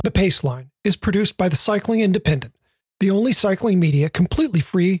The Paceline is produced by the Cycling Independent, the only cycling media completely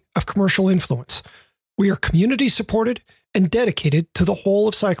free of commercial influence. We are community supported and dedicated to the whole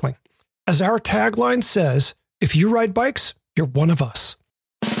of cycling. As our tagline says, if you ride bikes, you're one of us.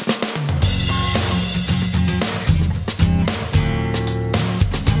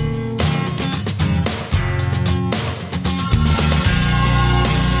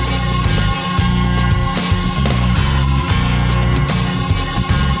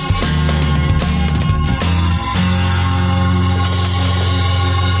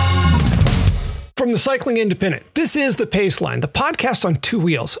 From the Cycling Independent, this is The Paceline, the podcast on two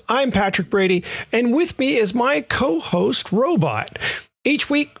wheels. I'm Patrick Brady, and with me is my co-host, Robot. Each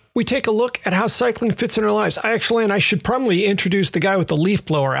week, we take a look at how cycling fits in our lives. I should probably introduce the guy with the leaf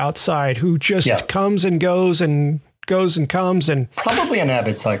blower outside who just comes and goes and goes and comes. And probably an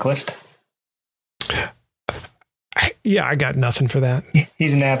avid cyclist. Yeah, I got nothing for that.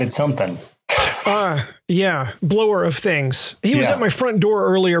 He's an avid something. Blower of things. He was at my front door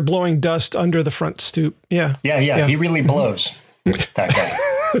earlier blowing dust under the front stoop. Yeah. He really blows. That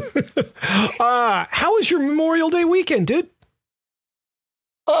guy. How was your Memorial Day weekend, dude?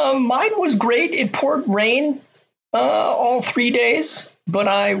 Mine was great. It poured rain all 3 days, but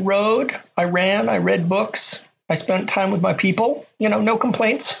I rode, I ran, I read books. I spent time with my people. No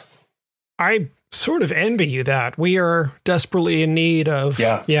complaints. I sort of envy you that. We are desperately in need of.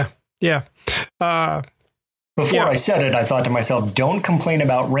 Yeah. Before I said it, I thought to myself, don't complain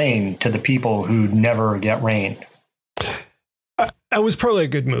about rain to the people who never get rain. That was probably a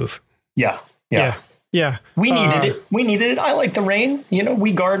good move. Yeah. We needed it. I like the rain.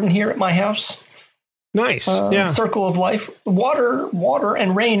 We garden here at my house. Nice. Circle of life. Water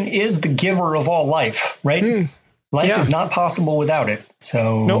and rain is the giver of all life, right? Life is not possible without it.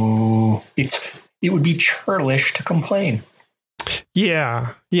 So it would be churlish to complain.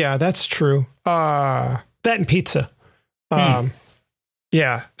 Yeah, that's true. That and pizza.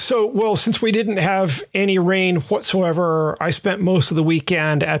 Yeah. So, since we didn't have any rain whatsoever, I spent most of the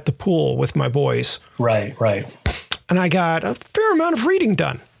weekend at the pool with my boys. Right. And I got a fair amount of reading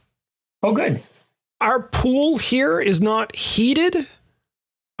done. Oh, good. Our pool here is not heated.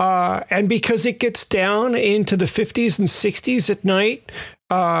 And because it gets down into the 50s and 60s at night,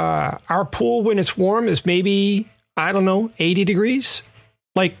 our pool, when it's warm, is maybe, 80 degrees.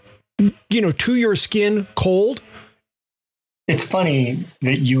 Like, to your skin, cold. It's funny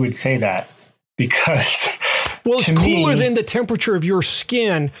that you would say that because it's cooler than the temperature of your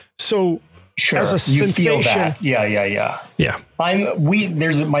skin. So sure, as a sensation, feel that. Yeah.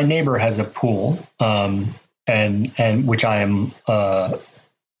 My neighbor has a pool, and which I am, I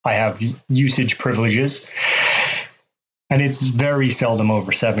have usage privileges, and it's very seldom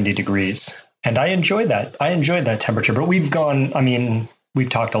over 70 degrees. And I enjoy that. I enjoyed that temperature, but we've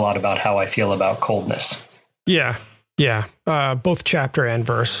talked a lot about how I feel about coldness. Yeah. Both chapter and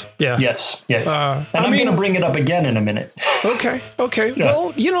verse. Yeah. Yes. Yeah. And I'm going to bring it up again in a minute. Okay. Yeah.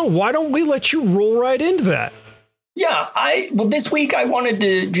 Well, why don't we let you roll right into that? Yeah. This week I wanted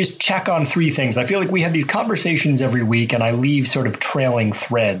to just check on three things. I feel like we have these conversations every week and I leave sort of trailing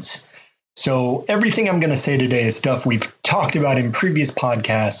threads. So everything I'm going to say today is stuff we've talked about in previous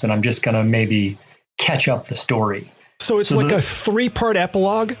podcasts, and I'm just going to maybe catch up the story. So it's like a 3-part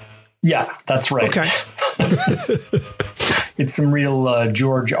epilogue? Yeah, that's right. Okay. It's some real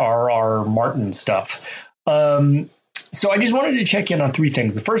George R.R. Martin stuff. So I just wanted to check in on three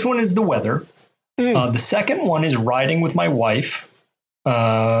things. The first one is the weather. The second one is riding with my wife,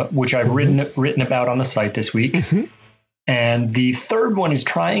 which I've written about on the site this week. Mm-hmm. And the third one is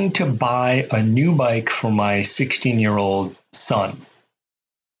trying to buy a new bike for my 16-year-old son.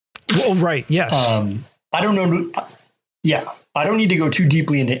 Oh, right. Yes. I don't know. I don't need to go too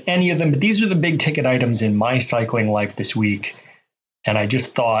deeply into any of them, but these are the big ticket items in my cycling life this week. And I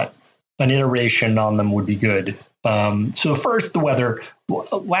just thought an iteration on them would be good. So first, the weather.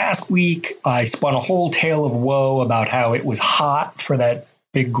 Last week, I spun a whole tale of woe about how it was hot for that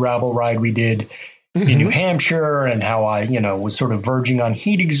big gravel ride we did in New Hampshire, and how I, was sort of verging on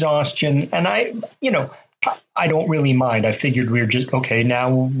heat exhaustion. And I don't really mind. I figured we were just, okay, now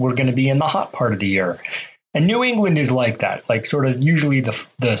we're going to be in the hot part of the year. And New England is like that, like sort of usually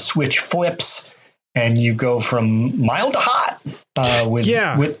the switch flips and you go from mild to hot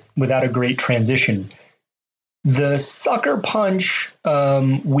without a great transition. The sucker punch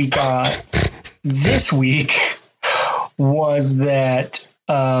we got this week was that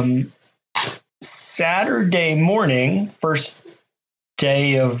Saturday morning, first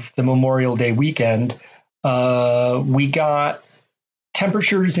day of the Memorial Day weekend, we got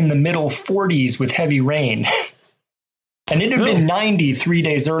temperatures in the middle 40s with heavy rain. And it had been 90 3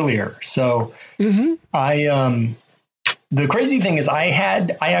 days earlier. So the crazy thing is I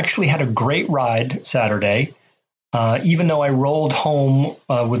actually had a great ride Saturday, even though I rolled home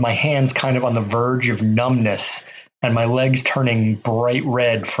with my hands kind of on the verge of numbness and my legs turning bright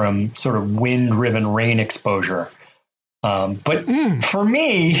red from sort of wind-driven rain exposure. But for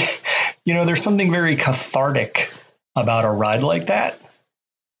me, there's something very cathartic about a ride like that.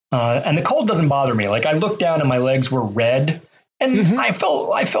 And the cold doesn't bother me. Like I looked down and my legs were red and I felt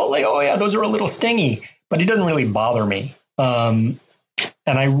like, oh yeah, those are a little stingy, but it doesn't really bother me. And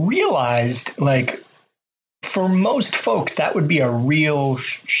I realized, like, for most folks, that would be a real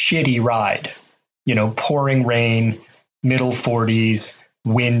shitty ride, pouring rain, middle 40s,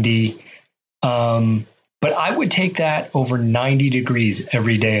 windy. But I would take that over 90 degrees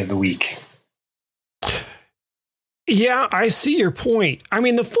every day of the week. Yeah, I see your point. I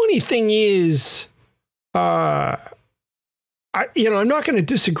mean, the funny thing is, I'm not going to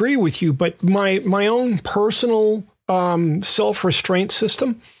disagree with you, but my own personal self-restraint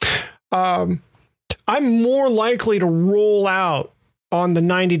system, I'm more likely to roll out on the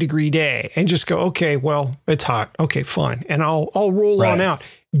 90-degree day and just go, okay, well, it's hot. Okay, fine. And I'll roll on out.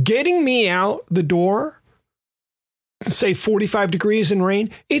 Getting me out the door, say 45 degrees in rain,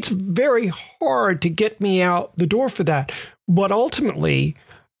 it's very hard to get me out the door for that. But ultimately,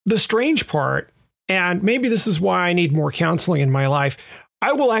 the strange part, and maybe this is why I need more counseling in my life,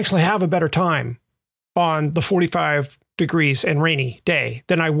 I will actually have a better time on the 45 degrees and rainy day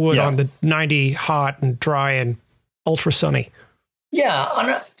than I would on the 90 hot and dry and ultra sunny. Yeah.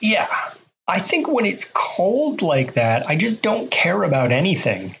 I think when it's cold like that, I just don't care about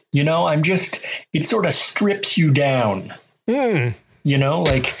anything. It sort of strips you down.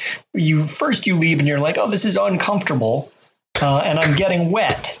 Like you leave and you're like, oh, this is uncomfortable. And I'm getting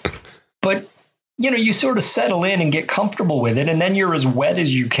wet. But you sort of settle in and get comfortable with it. And then you're as wet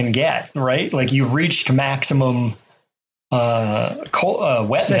as you can get, right? Like you've reached maximum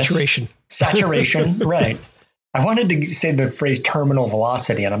wetness. Saturation. Right. I wanted to say the phrase terminal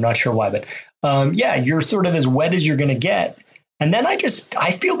velocity, and I'm not sure why, but you're sort of as wet as you're going to get. And then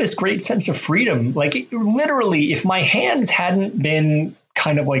I feel this great sense of freedom. Like literally, if my hands hadn't been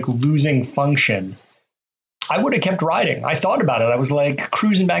kind of like losing function, I would have kept riding. I thought about it. I was like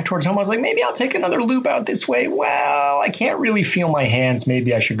cruising back towards home. I was like, maybe I'll take another loop out this way. Well, I can't really feel my hands.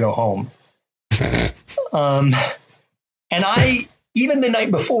 Maybe I should go home. And even the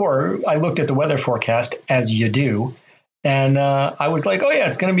night before, I looked at the weather forecast, as you do, and I was like, oh, yeah,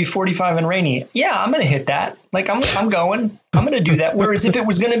 it's going to be 45 and rainy. Yeah, I'm going to hit that. Like, I'm going to do that. Whereas if it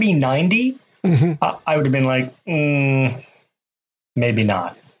was going to be 90, I would have been like, maybe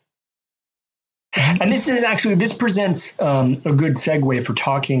not. And this presents a good segue for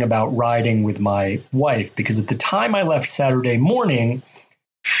talking about riding with my wife, because at the time I left Saturday morning,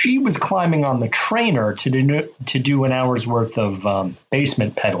 she was climbing on the trainer to do an hour's worth of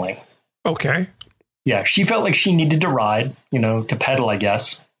basement pedaling. Okay. Yeah, she felt like she needed to ride, to pedal, I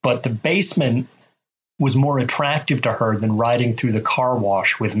guess. But the basement was more attractive to her than riding through the car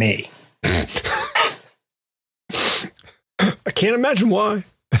wash with me. I can't imagine why.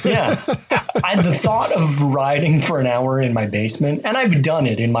 Yeah. The thought of riding for an hour in my basement, and I've done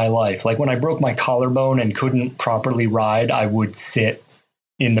it in my life. Like when I broke my collarbone and couldn't properly ride, I would sit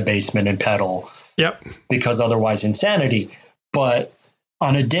in the basement and pedal. Yep. Because otherwise insanity. But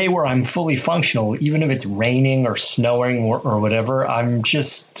on a day where I'm fully functional, even if it's raining or snowing or whatever, I'm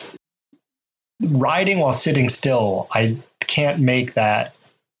just riding while sitting still. I can't make that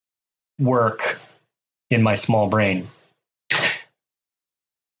work in my small brain.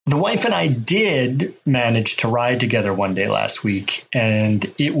 The wife and I did manage to ride together one day last week, and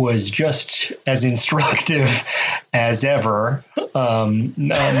it was just as instructive as ever.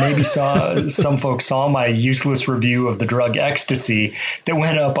 Maybe some folks saw my useless review of the drug ecstasy that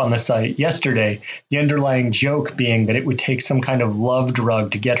went up on the site yesterday. The underlying joke being that it would take some kind of love drug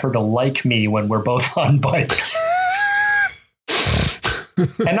to get her to like me when we're both on bikes.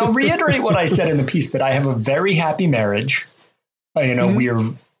 And I'll reiterate what I said in the piece, that I have a very happy marriage.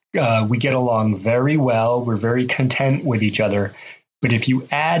 We get along very well. We're very content with each other. But if you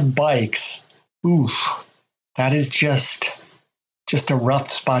add bikes, that is just a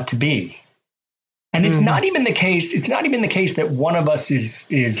rough spot to be. And it's not even the case. It's not even the case that one of us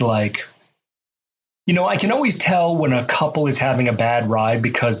is like, I can always tell when a couple is having a bad ride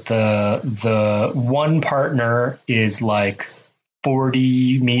because the one partner is like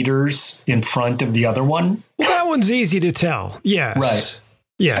 40 meters in front of the other one. Well, that one's easy to tell. Yes. Right.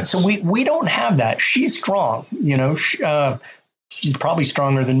 Yes. So we don't have that. She's strong, she's probably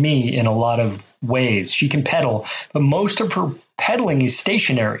stronger than me in a lot of ways. She can pedal, but most of her pedaling is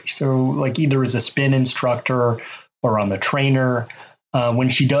stationary. So like either as a spin instructor or on the trainer. When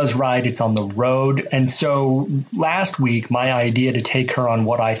she does ride, it's on the road. And so last week, my idea to take her on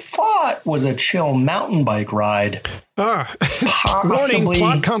what I thought was a chill mountain bike ride. Warning,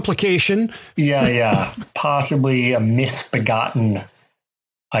 plot complication. Yeah. Possibly a misbegotten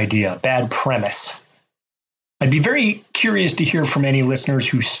idea, bad premise. I'd be very curious to hear from any listeners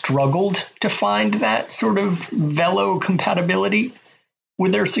who struggled to find that sort of velo compatibility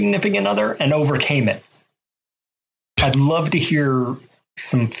with their significant other and overcame it. I'd love to hear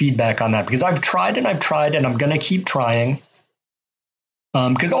some feedback on that because I've tried and I'm going to keep trying.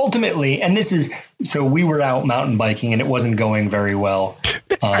 Because ultimately, and this is, so we were out mountain biking and it wasn't going very well.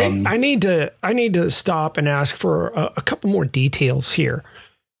 I need to stop and ask for a couple more details here.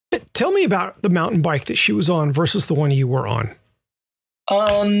 Tell me about the mountain bike that she was on versus the one you were on.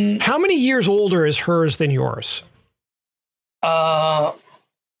 How many years older is hers than yours?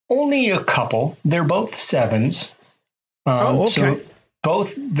 Only a couple. They're both 7s. Okay. So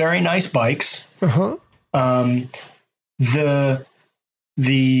both very nice bikes. Uh-huh.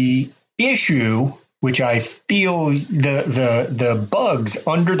 The issue, which I feel the bugs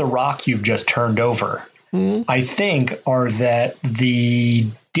under the rock you've just turned over, I think are that the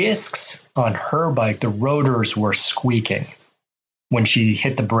discs on her bike, the rotors were squeaking when she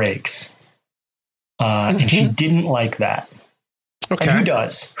hit the brakes. And she didn't like that. Okay. And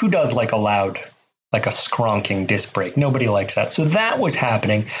who does like a loud, like a skronking disc brake? Nobody likes that. So that was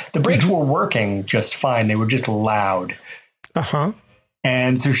happening. The brakes were working just fine. They were just loud. Uh-huh.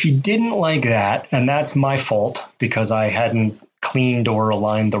 And so she didn't like that. And that's my fault because I hadn't cleaned or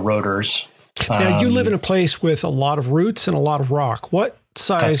aligned the rotors. Now, you live in a place with a lot of roots and a lot of rock. What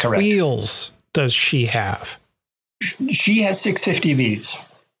size wheels does she have? She has 650Bs.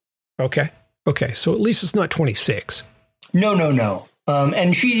 Okay. So at least it's not 26. No.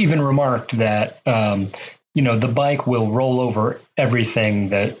 And she even remarked that, the bike will roll over everything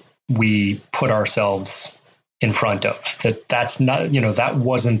that we put ourselves in front of. That's not, that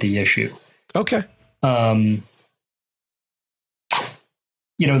wasn't the issue. Okay.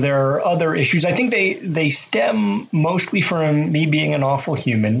 There are other issues. I think they stem mostly from me being an awful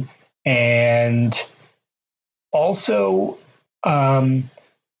human. And also,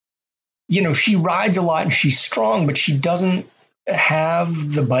 she rides a lot and she's strong, but she doesn't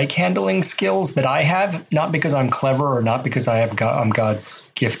have the bike handling skills that I have, not because I'm clever or not because I'm God's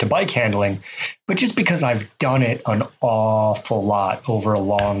gift to bike handling, but just because I've done it an awful lot over a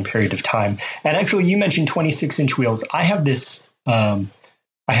long period of time. And actually, you mentioned 26-inch wheels. I have this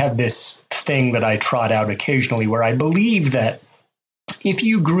thing that I trot out occasionally where I believe that if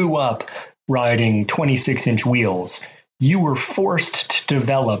you grew up riding 26-inch wheels, you were forced to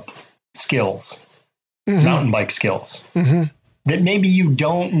develop skills, mountain bike skills. That maybe you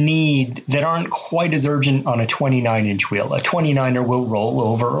don't need, that aren't quite as urgent on a 29-inch wheel. A 29er will roll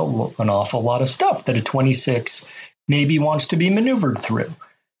over an awful lot of stuff that a 26 maybe wants to be maneuvered through.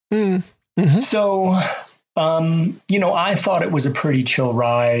 So, I thought it was a pretty chill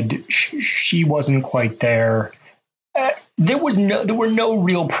ride. She wasn't quite there. There were no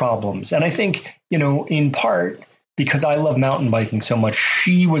real problems. And I think, in part because I love mountain biking so much,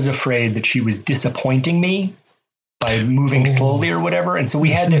 she was afraid that she was disappointing me by moving slowly or whatever. And so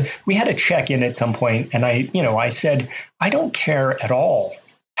we had to check in at some point. And I said, I don't care at all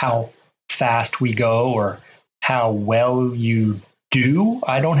how fast we go or how well you do.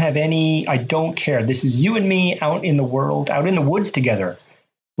 I don't care. This is you and me out in the world, out in the woods together,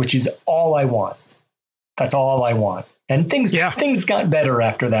 which is all I want. That's all I want. And things got better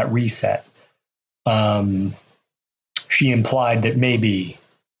after that reset. She implied that maybe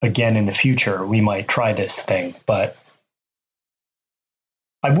again in the future we might try this thing, but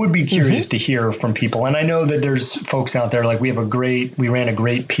I would be curious to hear from people. And I know that there's folks out there, like we ran a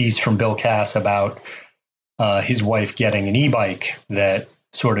great piece from Bill Cass about his wife getting an e-bike that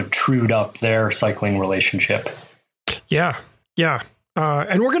sort of trued up their cycling relationship. Yeah.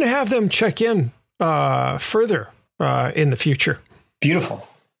 And we're going to have them check in further in the future. Beautiful.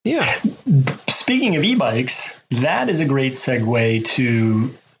 Yeah. Speaking of e-bikes, that is a great segue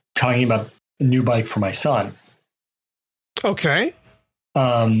to talking about a new bike for my son. Okay.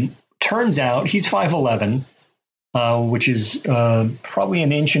 Turns out he's 5'11", which is probably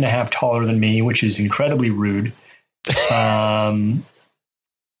an inch and a half taller than me, which is incredibly rude.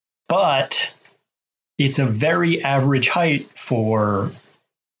 But it's a very average height for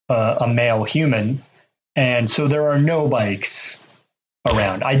a male human. And so there are no bikes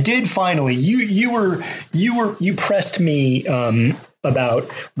around. I did finally. You pressed me about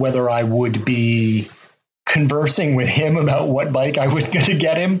whether I would be conversing with him about what bike I was going to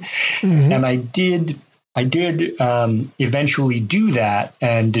get him, and I did eventually do that,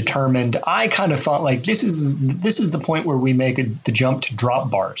 and determined. I kind of thought like this is the point where we make the jump to drop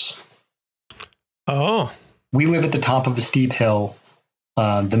bars. Oh, we live at the top of a steep hill.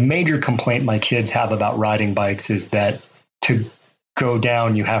 The major complaint my kids have about riding bikes is that to go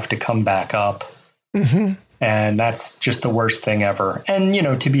down, you have to come back up. And that's just the worst thing ever. And,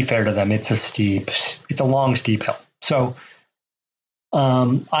 to be fair to them, it's a long, steep hill. So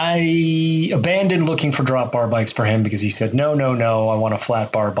I abandoned looking for drop bar bikes for him because he said, no, I want a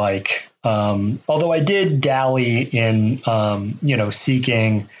flat bar bike. Although I did dally in,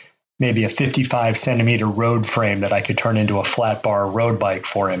 seeking maybe a 55 centimeter road frame that I could turn into a flat bar road bike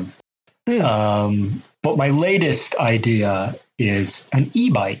for him. But my latest idea is an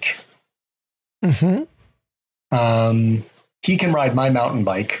e-bike. He can ride my mountain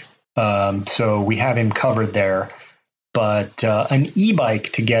bike. So we have him covered there, but an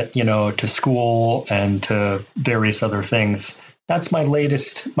e-bike to get, to school and to various other things. That's my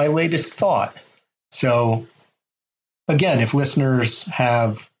latest thought. So again, if listeners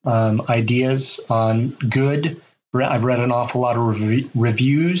have ideas on good, I've read an awful lot of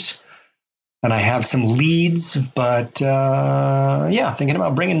reviews, and I have some leads, but thinking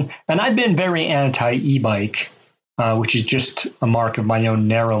about bringing. And I've been very anti e-bike, which is just a mark of my own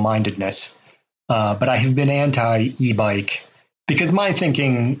narrow-mindedness. But I have been anti e-bike because my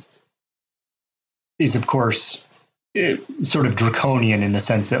thinking is, of course, sort of draconian in the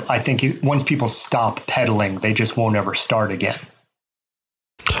sense that I think once people stop pedaling, they just won't ever start again.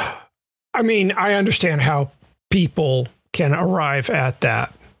 I mean, I understand how people can arrive at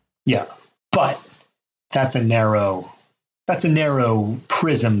that. Yeah, but that's a narrow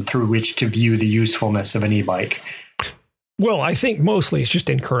prism through which to view the usefulness of an e-bike. Well, I think mostly it's just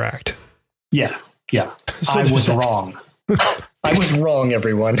incorrect. Yeah. So I was wrong. I was wrong,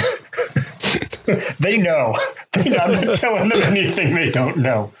 everyone. They know. I'm not telling them anything they don't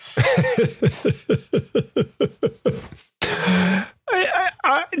know.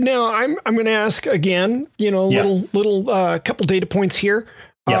 Now I'm going to ask again. Little couple data points here.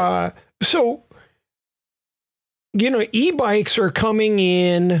 Yeah. So e-bikes are coming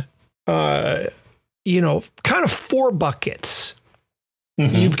in. Kind of 4 buckets.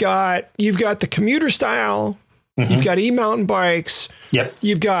 You've got the commuter style. You've got e-mountain bikes. Yep.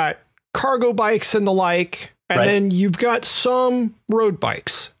 You've got cargo bikes and the like, and then you've got some road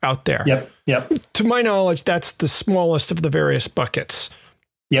bikes out there. Yep. To my knowledge, that's the smallest of the various buckets.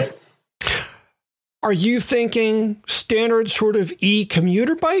 Yep. Are you thinking standard sort of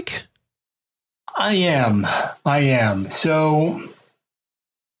e-commuter bike? I am. So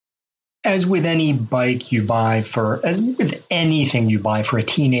as with any bike you buy as with anything you buy for a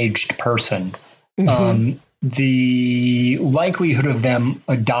teenaged person, the likelihood of them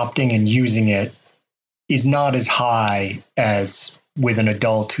adopting and using it is not as high as with an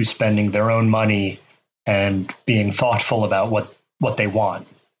adult who's spending their own money and being thoughtful about what they want.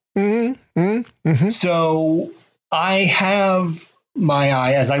 So I have my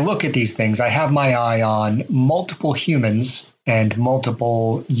eye, as I look at these things, I have my eye on multiple humans and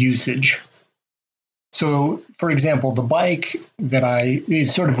multiple usage. So, for example, the bike that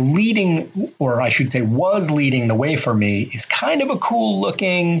is sort of leading, or I should say was leading the way for me, is kind of a cool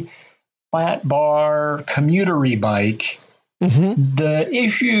looking flat bar commuter-y bike. The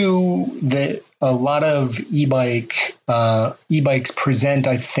issue that a lot of e-bikes present,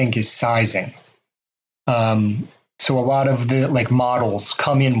 I think, is sizing. So a lot of the models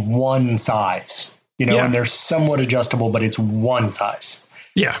come in one size, and they're somewhat adjustable, but it's one size.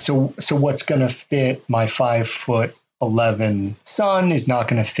 Yeah. So what's going to fit my 5'11" son is not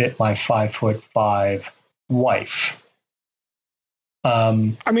going to fit my 5'5" wife.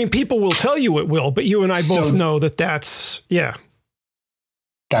 I mean, people will tell you it will, but you and I both know that's.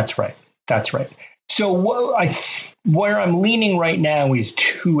 That's right. So where I'm leaning right now is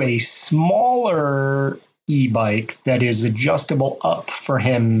to a smaller e-bike that is adjustable up for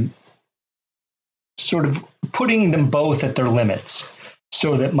him, sort of putting them both at their limits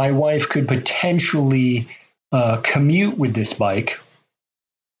so that my wife could potentially commute with this bike,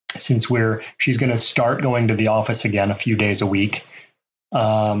 since she's going to start going to the office again a few days a week,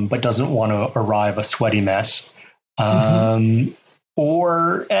 but doesn't want to arrive a sweaty mess.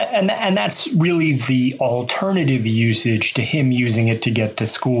 and that's really the alternative usage to him using it to get to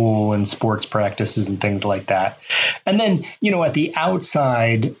school and sports practices and things like that. And then, at the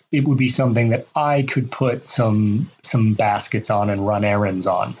outside, it would be something that I could put some baskets on and run errands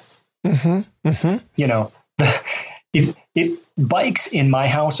on. Mm-hmm. Mm-hmm. Bikes in my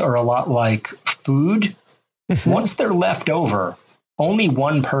house are a lot like food. Mm-hmm. Once they're left over, only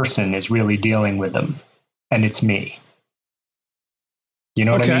one person is really dealing with them, and it's me. You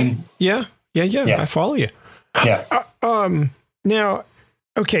know what I mean? Yeah. I follow you. Yeah. Now,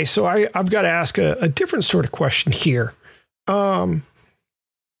 okay, so I've got to ask a different sort of question here.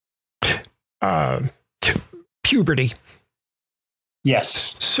 Puberty.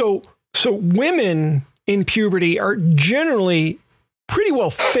 Yes. So women in puberty are generally pretty well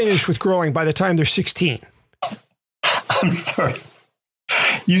finished with growing by the time they're 16. I'm sorry.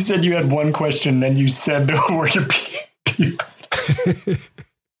 You said you had one question, then you said the word puberty.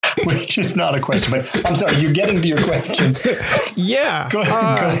 Which is not a question, but I'm sorry, you're getting to your question. Yeah. Go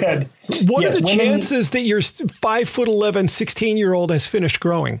ahead. What are the chances that your 5'11", 16-year-old has finished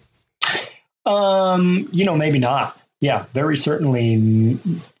growing? Maybe not. Yeah, very certainly,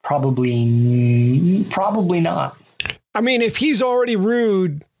 probably not. I mean, if he's already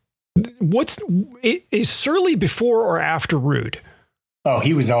rude, is surly before or after rude? Oh,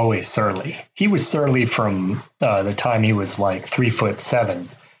 he was always surly. He was surly from the time he was like 3'7".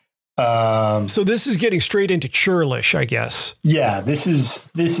 So this is getting straight into churlish, I guess. Yeah, this is.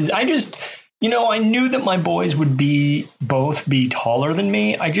 I just, I knew that my boys would both be taller than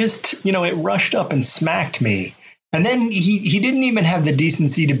me. I just, it rushed up and smacked me. And then he didn't even have the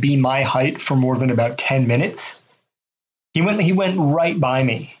decency to be my height for more than about 10 minutes. He went right by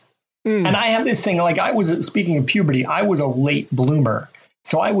me. And I have this thing, like speaking of puberty, I was a late bloomer.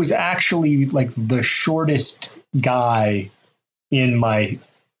 So I was actually like the shortest guy in my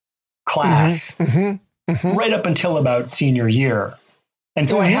class right up until about senior year. And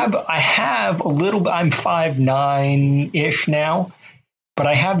so I have a little, I'm 5'9" now, but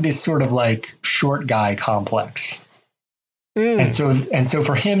I have this sort of like short guy complex. And so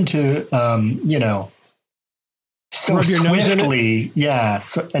for him to, so rub your swiftly, yeah.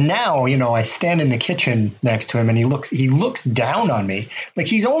 So, and now, I stand in the kitchen next to him and he looks down on me. Like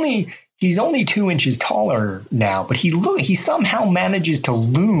he's only 2 inches taller now, but he somehow manages to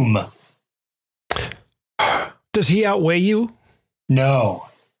loom. Does he outweigh you? No.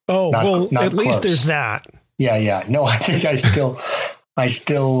 Oh, not at close. least there's that. Yeah. No, I think I still,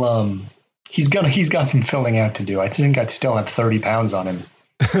 he's got some filling out to do. I think I still have 30 pounds on him.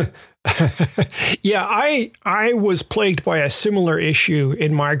 Yeah, I was plagued by a similar issue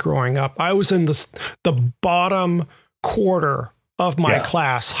in my growing up. I was in the bottom quarter of my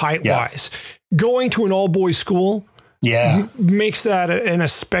class height wise. Going to an all boys school makes that an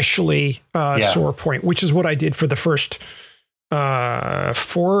especially sore point, which is what I did for the first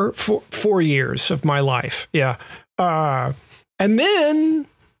 4 years of my life. Yeah. And then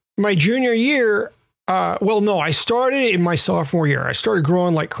my junior year, I started in my sophomore year. I started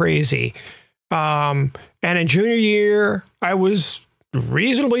growing like crazy. And in junior year, I was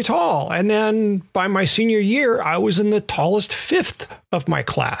reasonably tall. And then by my senior year, I was in the tallest fifth of my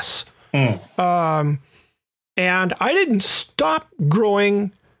class. And I didn't stop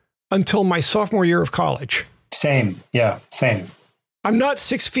growing until my sophomore year of college. Same. Yeah, same. I'm not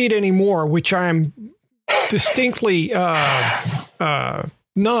 6 feet anymore, which I'm distinctly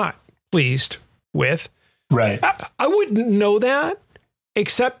not pleased with. Right. I wouldn't know that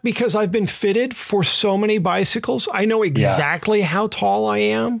except because I've been fitted for so many bicycles. I know exactly how tall I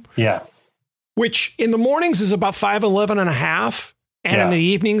am. Yeah. Which in the mornings is about 5'11" and a half. And in the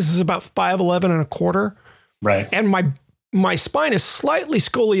evenings is about 5'11" and a quarter. Right. And my spine is slightly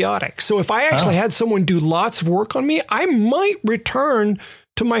scoliotic. So if I actually had someone do lots of work on me, I might return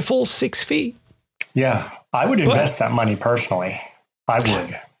to my full 6 feet. Yeah. I would invest that money personally. I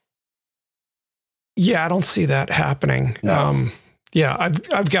would. Yeah, I don't see that happening. No.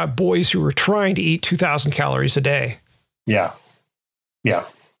 I've got boys who are trying to eat 2,000 calories a day. Yeah.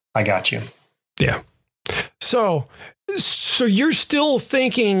 I got you. Yeah. So you're still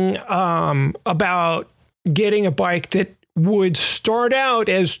thinking about getting a bike that would start out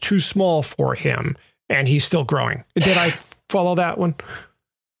as too small for him, and he's still growing. Did I follow that one?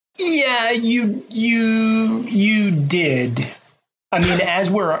 Yeah, you did. I mean, as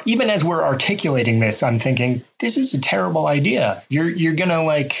we're articulating this, I'm thinking this is a terrible idea. You're gonna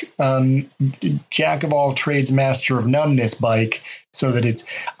like jack of all trades, master of none this bike, so that it's.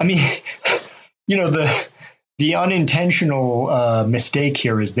 I mean, the unintentional mistake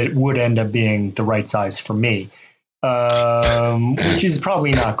here is that it would end up being the right size for me. which is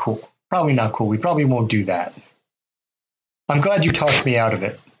probably not cool. Probably not cool. We probably won't do that. I'm glad you talked me out of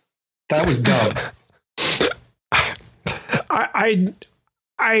it. That was dumb.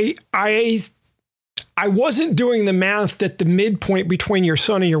 I wasn't doing the math that the midpoint between your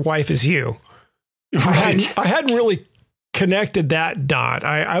son and your wife is you. Right. I hadn't really connected that dot.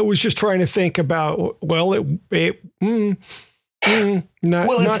 I was just trying to think about, well,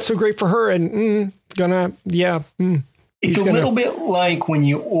 not so great for her, and It's a little bit like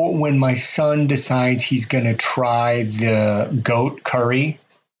when my son decides he's gonna try the goat curry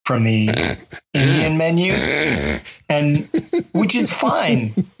from the Indian menu, and which is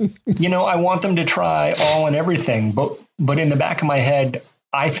fine. I want them to try all and everything, but in the back of my head,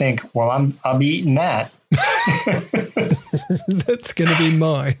 I think, well, I'll be eating that. That's gonna be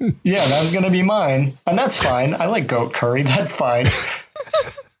mine. Yeah, that's gonna be mine, and that's fine. I like goat curry. That's fine.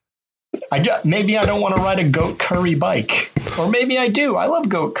 Maybe I don't want to ride a goat curry bike, or maybe I do. I love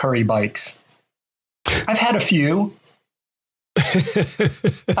goat curry bikes. I've had a few.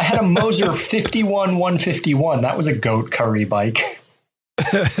 I had a Moser 51 151. That was a goat curry bike.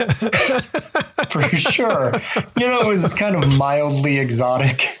 For sure. It was kind of mildly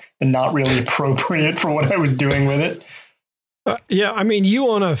exotic and not really appropriate for what I was doing with it. Yeah, I mean, you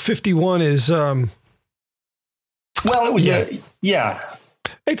on a 51 is... Well, it was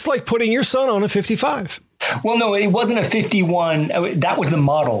It's like putting your son on a 55. Well, no, it wasn't a 51. That was the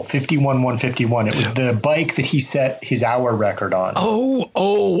model, 51 151. It was the bike that he set his hour record on.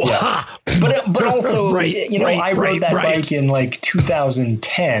 Yeah. But also, I rode that bike in like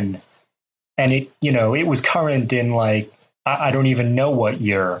 2010, and it was current in like, I don't even know what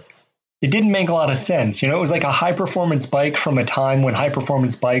year. It didn't make a lot of sense. It was like a high performance bike from a time when high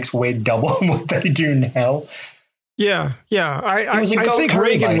performance bikes weighed double what they do now. Yeah. I think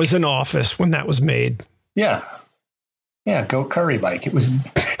Reagan bike was in office when that was made. Yeah, goat curry bike. It was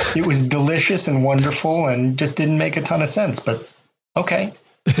delicious and wonderful, and just didn't make a ton of sense. But okay,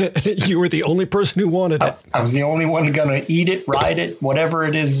 you were the only person who wanted it. I was the only one gonna eat it, ride it, whatever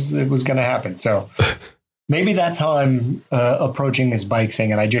it is that was gonna happen. So maybe that's how I'm approaching this bike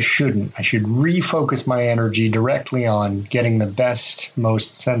thing, and I just shouldn't. I should refocus my energy directly on getting the best,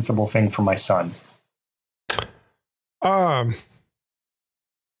 most sensible thing for my son.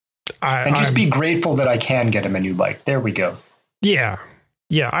 And just be grateful that I can get him a new bike. There we go. Yeah.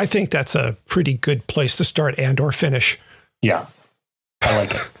 I think that's a pretty good place to start and/or finish. Yeah, I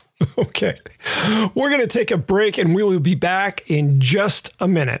like it. Okay. We're going to take a break, and we will be back in just a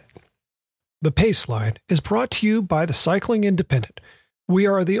minute. The Paceline is brought to you by the Cycling Independent. We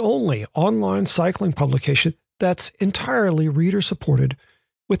are the only online cycling publication that's entirely reader-supported,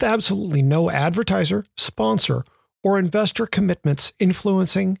 with absolutely no advertiser, sponsor, or investor commitments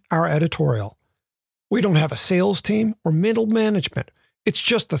influencing our editorial. We don't have a sales team or middle management. It's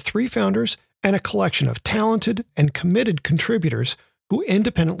just the three founders and a collection of talented and committed contributors who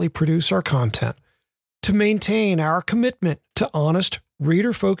independently produce our content. To maintain our commitment to honest,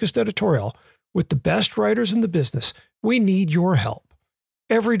 reader-focused editorial with the best writers in the business, we need your help.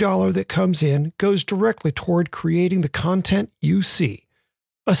 Every dollar that comes in goes directly toward creating the content you see.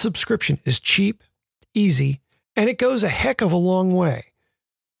 A subscription is cheap, easy, and it goes a heck of a long way.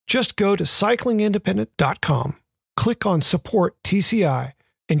 Just go to cyclingindependent.com, click on Support TCI,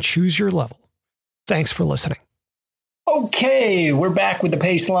 and choose your level. Thanks for listening. Okay, we're back with the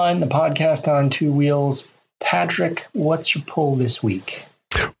Paceline, the podcast on two wheels. Patrick, what's your poll this week?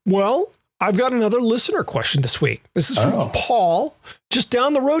 Well, I've got another listener question this week. This is from Paul, just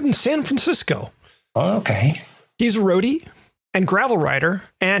down the road in San Francisco. Okay. He's a roadie and gravel rider,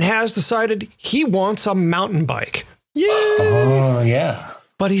 and has decided he wants a mountain bike. Yay! Oh, yeah.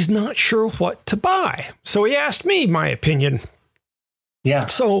 But he's not sure what to buy. So he asked me my opinion. Yeah.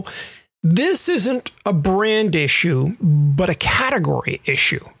 So this isn't a brand issue, but a category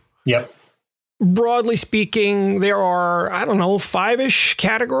issue. Yep. Broadly speaking, there are, 5-ish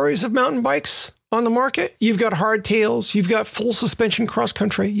categories of mountain bikes on the market. You've got hardtails, you've got full suspension cross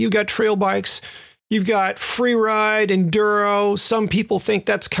country, you've got trail bikes, you've got free ride, enduro. Some people think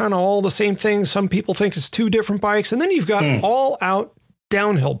that's kind of all the same thing. Some people think it's two different bikes. And then you've got all out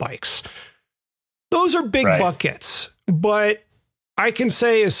downhill bikes. Those are big buckets. But I can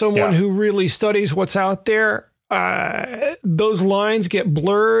say, as someone who really studies what's out there, those lines get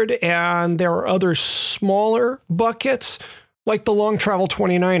blurred, and there are other smaller buckets like the long travel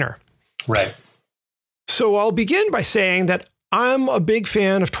 29er. Right. So I'll begin by saying that I'm a big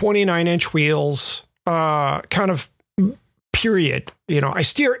fan of 29-inch wheels, kind of period. I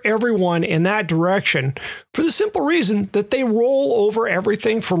steer everyone in that direction for the simple reason that they roll over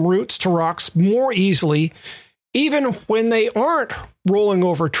everything from roots to rocks more easily even when they aren't rolling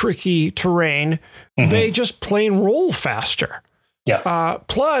over tricky terrain, they just plain roll faster. Yeah.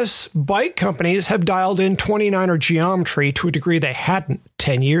 Plus, bike companies have dialed in 29er geometry to a degree they hadn't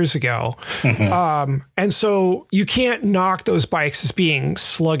 10 years ago. And so you can't knock those bikes as being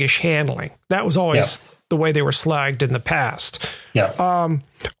sluggish handling. That was always the way they were slagged in the past. Yeah.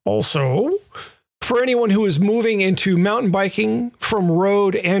 Also, for anyone who is moving into mountain biking from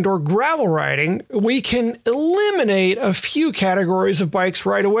road and or gravel riding, we can eliminate a few categories of bikes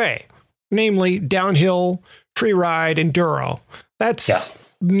right away, namely downhill, free ride, enduro. That's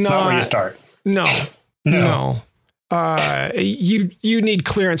not where you start. No. You need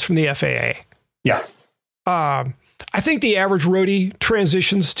clearance from the FAA. Yeah. I think the average roadie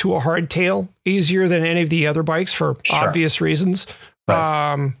transitions to a hardtail easier than any of the other bikes for obvious reasons.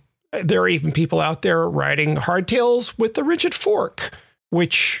 Right. There are even people out there riding hardtails with the rigid fork,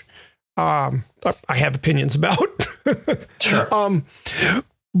 which I have opinions about. Sure.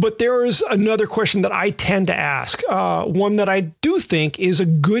 But there is another question that I tend to ask, one that I do think is a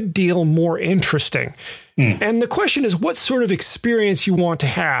good deal more interesting. And the question is, what sort of experience you want to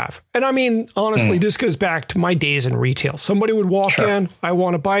have? And I mean, honestly, this goes back to my days in retail. Somebody would walk in, I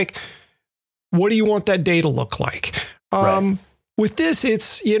want a bike. What do you want that day to look like? With this,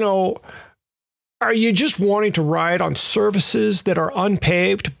 it's, are you just wanting to ride on surfaces that are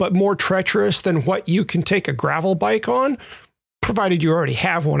unpaved, but more treacherous than what you can take a gravel bike on? Provided you already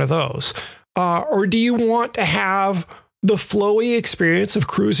have one of those. Or do you want to have the flowy experience of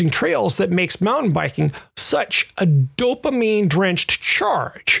cruising trails that makes mountain biking such a dopamine-drenched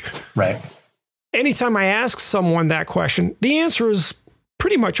charge? Right. Anytime I ask someone that question, the answer is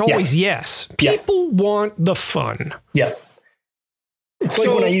pretty much always yes. People want the fun. Yeah. It's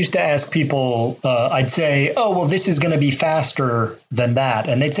like when I used to ask people, I'd say, oh, well, this is going to be faster than that.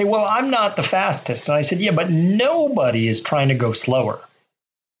 And they'd say, well, I'm not the fastest. And I said, yeah, but nobody is trying to go slower.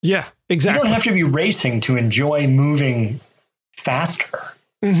 Yeah, exactly. You don't have to be racing to enjoy moving faster.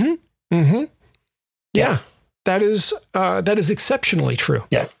 Yeah, that is exceptionally true.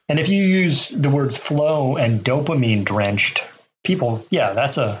 Yeah. And if you use the words flow and dopamine drenched, people,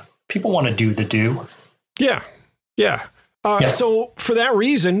 people want to do the do. Yeah. So for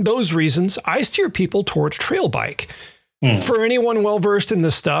those reasons, I steer people towards trail bike. For anyone well-versed in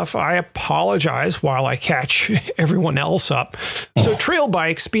this stuff, I apologize while I catch everyone else up. So trail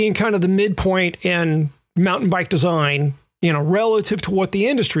bikes being kind of the midpoint in mountain bike design, relative to what the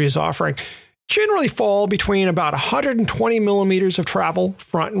industry is offering, generally fall between about 120 millimeters of travel,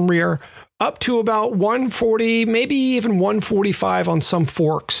 front and rear, up to about 140, maybe even 145 on some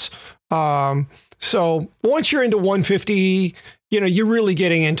forks. So once you're into 150, you're really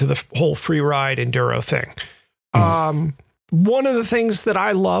getting into the whole free ride enduro thing. One of the things that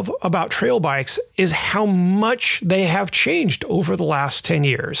I love about trail bikes is how much they have changed over the last 10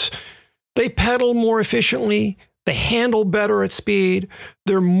 years. They pedal more efficiently. They handle better at speed.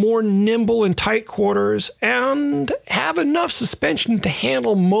 They're more nimble in tight quarters and have enough suspension to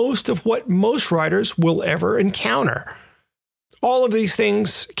handle most of what most riders will ever encounter. All of these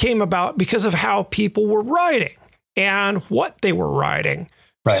things came about because of how people were riding and what they were riding.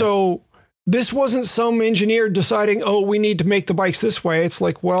 Right. So this wasn't some engineer deciding, oh, we need to make the bikes this way. It's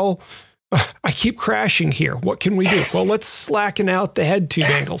like, well, I keep crashing here. What can we do? Well, let's slacken out the head tube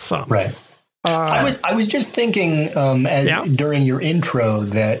angle some. Right. I was just thinking during your intro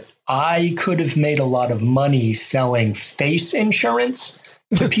that I could have made a lot of money selling face insurance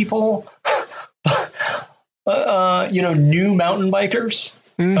to people. New mountain bikers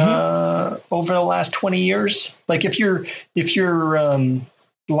over the last 20 years. Like if your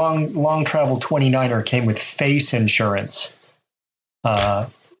long travel 29er came with face insurance,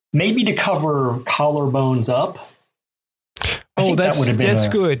 maybe to cover collarbones up. That's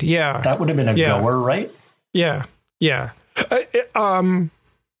good. Yeah, that would have been a goer, right? Yeah.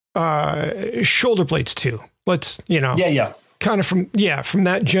 Shoulder blades too. Let's kind of from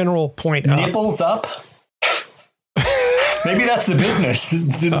that general point. Nipples up. Maybe that's the business.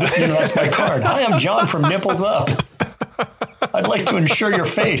 That's my card. Hi, I'm John from Nipples Up. I'd like to insure your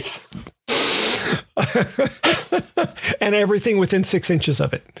face. And everything within 6 inches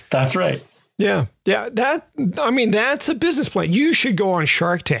of it. That's right. Yeah. That's a business plan. You should go on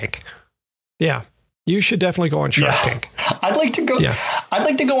Shark Tank. Yeah. You should definitely go on Shark Tank. I'd like to go. Yeah. I'd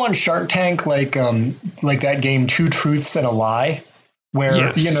like to go on Shark Tank like that game, Two Truths and a Lie.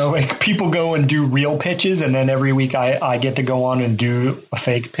 Where, people go and do real pitches, and then every week I get to go on and do a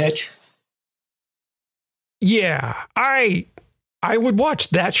fake pitch. Yeah, I would watch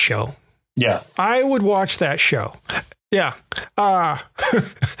that show. Yeah. I would watch that show. Yeah.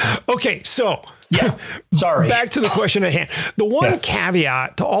 Okay. So Yeah. Sorry. back to the question at hand. The one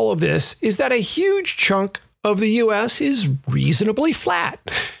caveat to all of this is that a huge chunk of the U.S. is reasonably flat.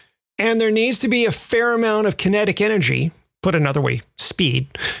 And there needs to be a fair amount of kinetic energy, put another way, speed,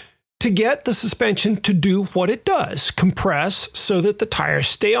 to get the suspension to do what it does, compress so that the tires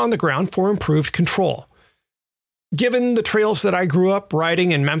stay on the ground for improved control. Given the trails that I grew up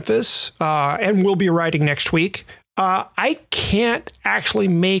riding in Memphis and will be riding next week, I can't actually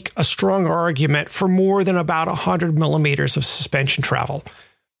make a strong argument for more than about 100 millimeters of suspension travel.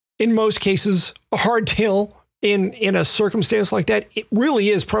 In most cases, a hardtail in a circumstance like that, it really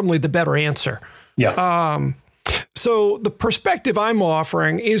is probably the better answer. Yeah. So the perspective I'm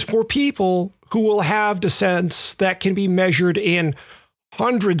offering is for people who will have descents that can be measured in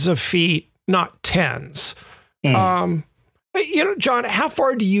hundreds of feet, not tens. John, how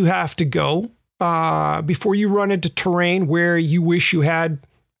far do you have to go before you run into terrain where you wish you had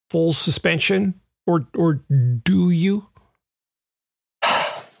full suspension, or do you?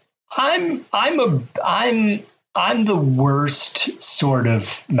 I'm the worst sort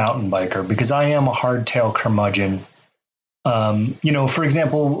of mountain biker because I am a hardtail curmudgeon. For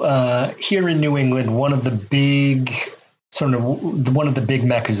example, here in New England, one of the big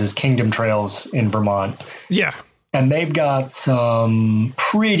meccas is Kingdom Trails in Vermont. Yeah. And they've got some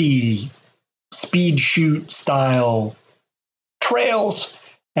pretty speed shoot style trails.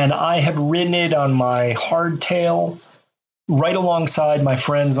 And I have ridden it on my hardtail right alongside my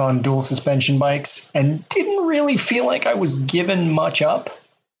friends on dual suspension bikes and didn't really feel like I was given much up.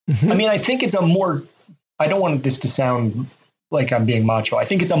 Mm-hmm. I mean, I think it's I don't want this to sound like I'm being macho. I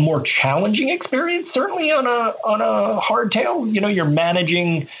think it's a more challenging experience, certainly on a hardtail. You're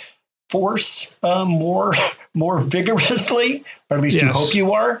managing force more vigorously, or at least you hope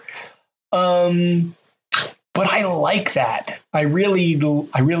you are. But I like that. I really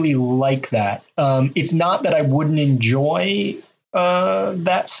like that. It's not that I wouldn't enjoy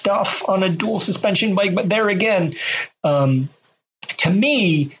that stuff on a dual suspension bike, but there again, to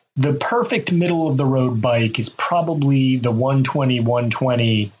me, the perfect middle of the road bike is probably the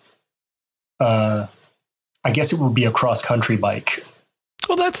 120. I guess it would be a cross country bike.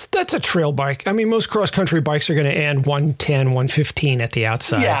 Well, that's a trail bike. I mean, most cross-country bikes are going to end 110, 115 at the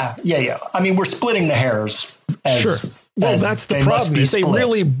outside. Yeah. I mean, we're splitting the hairs. Sure. Well, that's the problem. Is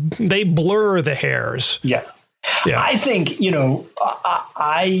they blur the hairs. Yeah. I think,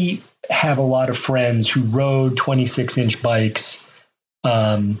 I have a lot of friends who rode 26-inch bikes,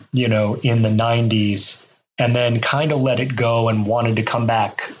 in the 90s and then kind of let it go and wanted to come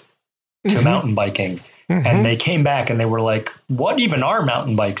back to mountain biking. Mm-hmm. And they came back and they were like, what even are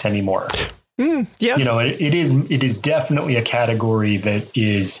mountain bikes anymore? Yeah. It is definitely a category that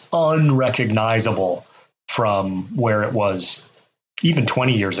is unrecognizable from where it was even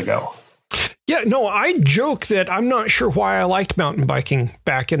 20 years ago. Yeah, no, I joke that I'm not sure why I liked mountain biking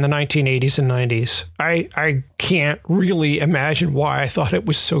back in the 1980s and 90s. I can't really imagine why I thought it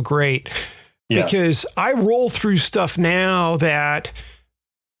was so great. Yeah. Because I roll through stuff now that...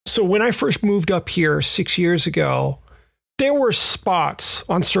 So when I first moved up here 6 years ago, there were spots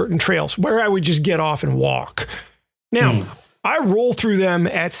on certain trails where I would just get off and walk. Now, I roll through them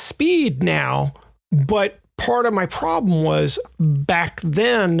at speed now, but part of my problem was back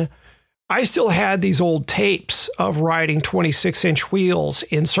then, I still had these old tapes of riding 26-inch wheels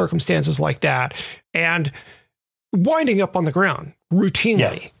in circumstances like that and winding up on the ground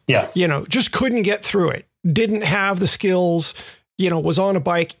routinely. Yeah. Just couldn't get through it. Didn't have the skills. Was on a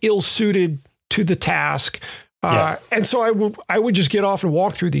bike ill-suited to the task. And so I would just get off and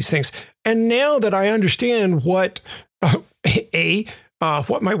walk through these things. And now that I understand what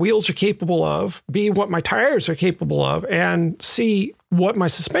my wheels are capable of, B, what my tires are capable of, and C, what my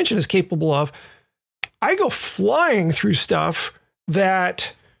suspension is capable of, I go flying through stuff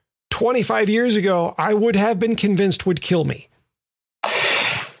that 25 years ago I would have been convinced would kill me.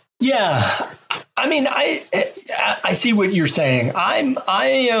 Yeah. I mean, I see what you're saying.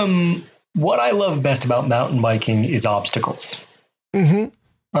 What I love best about mountain biking is obstacles.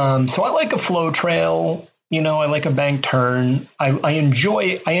 Mm-hmm. So I like a flow trail. I like a bank turn. I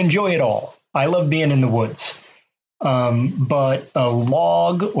enjoy it all. I love being in the woods. But a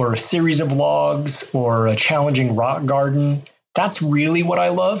log or a series of logs or a challenging rock garden, that's really what I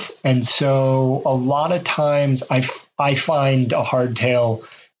love. And so a lot of times I find a hardtail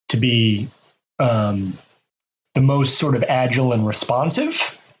to be the most sort of agile and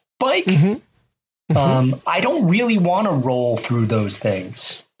responsive bike. Mm-hmm. Mm-hmm. I don't really want to roll through those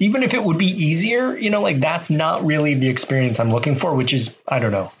things, even if it would be easier, that's not really the experience I'm looking for, which is, I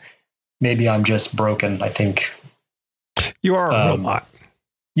don't know, maybe I'm just broken. I think You are a robot.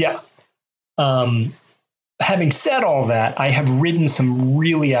 Yeah. Having said all that, I have ridden some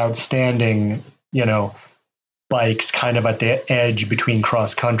really outstanding, bikes kind of at the edge between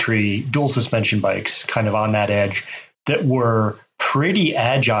cross country, dual suspension bikes kind of on that edge that were pretty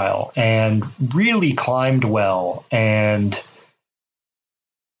agile and really climbed well. And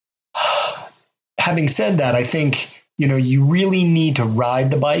having said that, I think, you really need to ride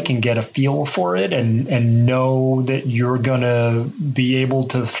the bike and get a feel for it and know that you're going to be able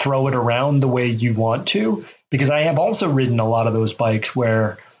to throw it around the way you want to. Because I have also ridden a lot of those bikes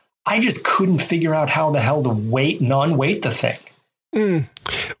where I just couldn't figure out how the hell to non-weight the thing.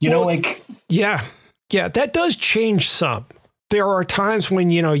 Yeah, that does change some. There are times when,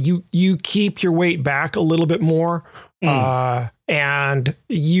 you keep your weight back a little bit more. And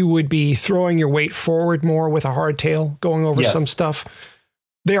you would be throwing your weight forward more with a hardtail going over some stuff.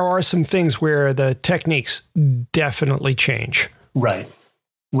 There are some things where the techniques definitely change. Right.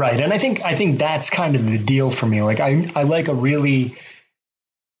 And I think that's kind of the deal for me. Like I like a really,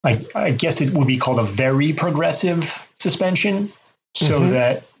 I guess it would be called a very progressive suspension, so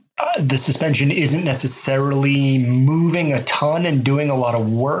that the suspension isn't necessarily moving a ton and doing a lot of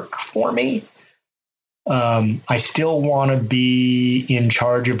work for me. I still want to be in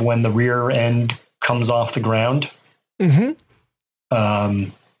charge of when the rear end comes off the ground.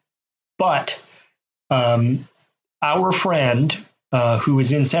 But our friend who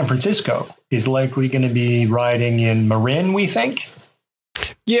is in San Francisco is likely going to be riding in Marin, we think.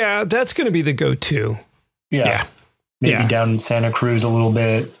 Yeah, that's going to be the go-to. Yeah. Maybe down in Santa Cruz a little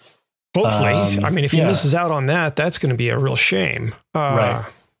bit. Hopefully. If he misses out on that, that's going to be a real shame. Right.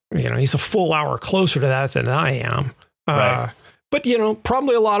 He's a full hour closer to that than I am. Right. But,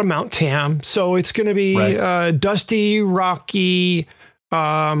 probably a lot of Mount Tam. So it's going to be dusty, rocky,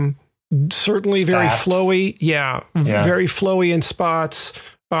 certainly very fast. Flowy. Yeah, very flowy in spots.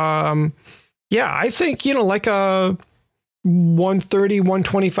 I think, like a 130,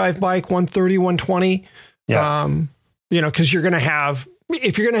 125 bike, 130, 120. Yeah. Because you're going to have,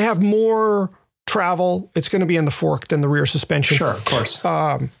 if you're going to have more travel, it's going to be in the fork than the rear suspension. Sure, of course.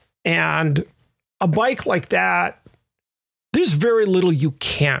 And a bike like that, there's very little you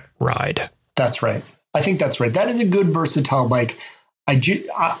can't ride. That's right. I think that's right. That is a good versatile bike.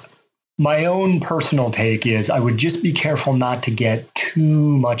 My own personal take is I would just be careful not to get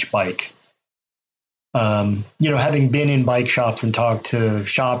too much bike. Having been in bike shops and talked to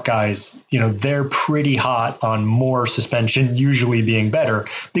shop guys, they're pretty hot on more suspension usually being better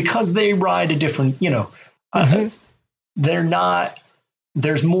because they ride a different, they're not,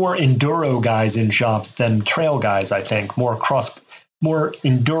 there's more enduro guys in shops than trail guys, I think. More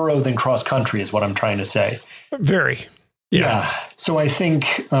enduro than cross country is what I'm trying to say. Very. Yeah. So I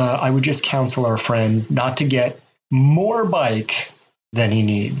think I would just counsel our friend not to get more bike than he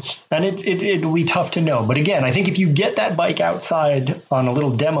needs. And it'll be tough to know. But again, I think if you get that bike outside on a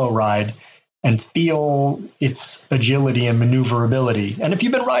little demo ride and feel its agility and maneuverability, and if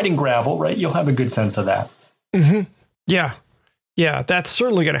you've been riding gravel, right, you'll have a good sense of that. Yeah. Yeah, that's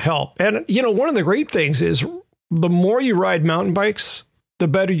certainly going to help. And, one of the great things is the more you ride mountain bikes, the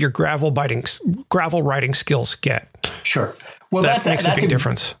better your gravel riding skills get. Sure. Well, that makes a big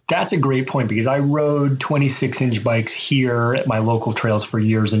difference. That's a great point because I rode 26-inch bikes here at my local trails for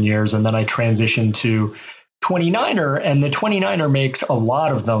years and years. And then I transitioned to 29er, and the 29er makes a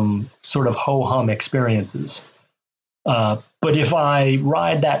lot of them sort of ho-hum experiences. But if I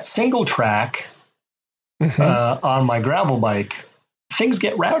ride that single track on my gravel bike, things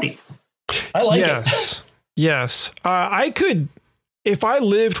get rowdy. I like it. Yes. I could, if I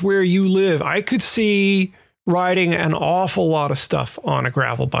lived where you live, I could see riding an awful lot of stuff on a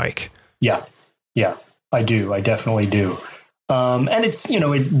gravel bike. Yeah, I do. I definitely do. And it's,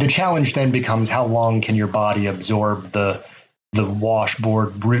 the challenge then becomes how long can your body absorb the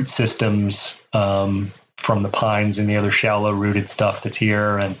washboard root systems from the pines and the other shallow rooted stuff that's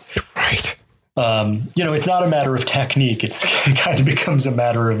here. And right. It's not a matter of technique. It kind of becomes a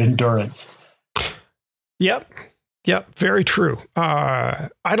matter of endurance. Yep. Very true. I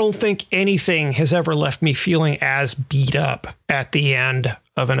don't think anything has ever left me feeling as beat up at the end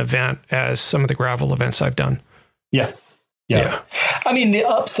of an event as some of the gravel events I've done. Yeah. I mean, the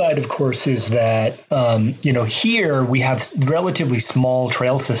upside, of course, is that, here we have relatively small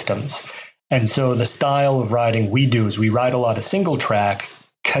trail systems. And so the style of riding we do is we ride a lot of single track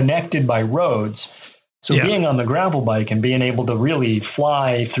connected by roads. So being on the gravel bike and being able to really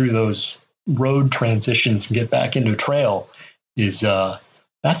fly through those road transitions and get back into trail is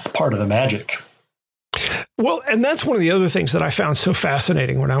that's part of the magic. Well, and that's one of the other things that I found so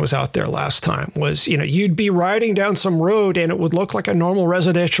fascinating when I was out there last time was, you'd be riding down some road and it would look like a normal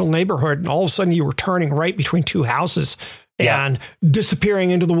residential neighborhood. And all of a sudden you were turning right between two houses and disappearing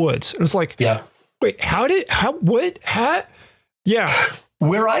into the woods. And it's like, wait, yeah.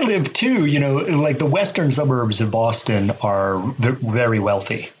 Where I live too, like the western suburbs of Boston are very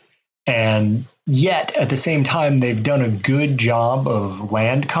wealthy. And yet at the same time, they've done a good job of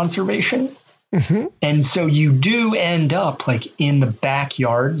land conservation. Mm-hmm. And so you do end up like in the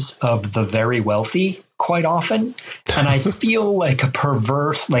backyards of the very wealthy quite often. And I feel like a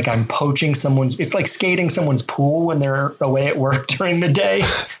perverse, like I'm poaching it's like skating someone's pool when they're away at work during the day.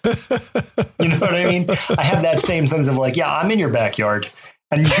 You know what I mean? I have that same sense of like, yeah, I'm in your backyard.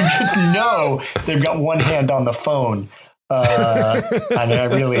 And you just know they've got one hand on the phone. And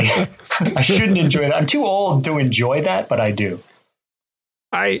I shouldn't enjoy that. I'm too old to enjoy that, but I do.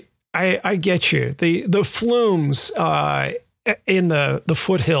 I get you. The flumes in the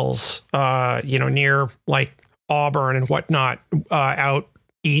foothills, near like Auburn and whatnot, out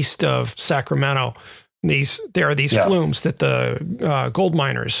east of Sacramento. There are these flumes that the gold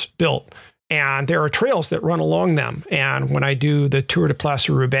miners built, and there are trails that run along them. And when I do the Tour de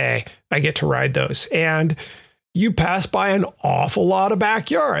Placer-Roubaix, I get to ride those. And you pass by an awful lot of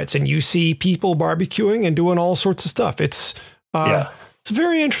backyards, and you see people barbecuing and doing all sorts of stuff. It's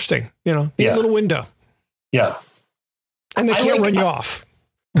very interesting, neat little window. Yeah. And they can't run you off.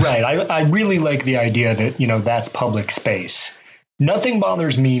 Right. I really like the idea that, that's public space. Nothing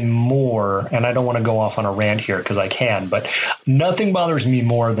bothers me more, and I don't want to go off on a rant here because I can, but nothing bothers me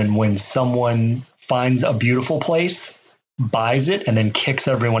more than when someone finds a beautiful place, buys it, and then kicks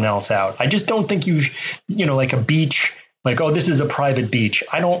everyone else out. I just don't think like a beach, like, oh, this is a private beach.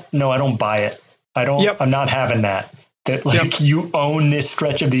 I don't buy it. I'm not having that. That you own this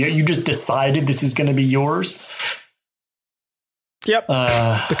stretch of you just decided this is going to be yours. Yep.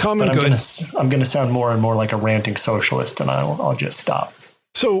 The common good. I'm going to sound more and more like a ranting socialist, and I'll just stop.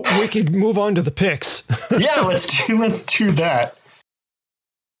 So we could move on to the picks. Yeah, let's do that.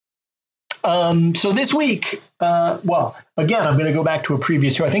 So this week, again, I'm going to go back to a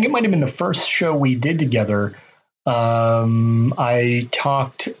previous show. I think it might have been the first show we did together. I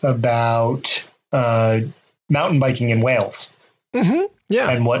talked about mountain biking in Wales. Mm-hmm. Yeah.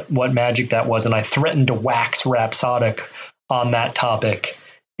 And what magic that was. And I threatened to wax rhapsodic on that topic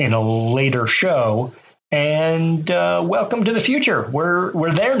in a later show. And welcome to the future.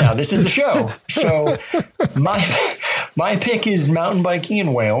 We're there now. This is the show. So my pick is mountain biking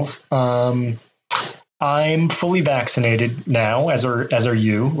in Wales. I'm fully vaccinated now, as are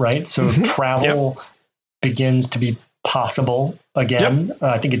you, right? So travel begins to be possible again. Yep.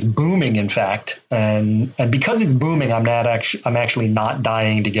 I think it's booming, in fact, and because it's booming, I'm actually not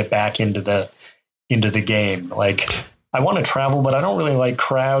dying to get back into the game. Like, I want to travel, but I don't really like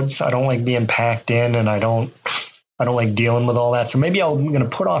crowds. I don't like being packed in, and I don't like dealing with all that. So maybe I'm going to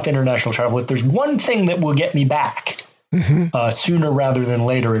put off international travel. If there's one thing that will get me back sooner rather than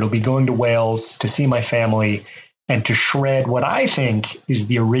later, it'll be going to Wales to see my family and to shred what I think is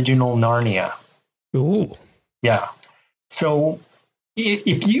the original Narnia. Ooh. Yeah. So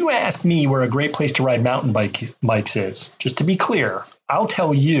if you ask me where a great place to ride mountain bikes is, just to be clear, I'll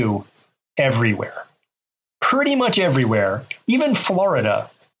tell you everywhere. Pretty much everywhere. Even Florida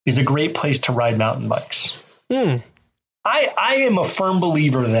is a great place to ride mountain bikes. I am a firm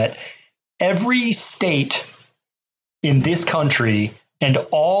believer that every state in this country and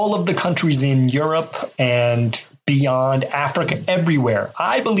all of the countries in Europe and beyond, Africa, everywhere,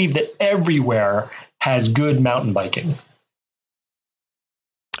 I believe that everywhere has good mountain biking.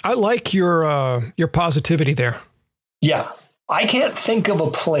 I like your positivity there. Yeah. I can't think of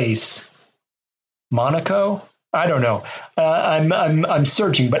a place. Monaco? I don't know. I'm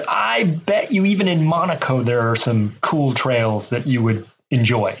searching, but I bet you even in Monaco there are some cool trails that you would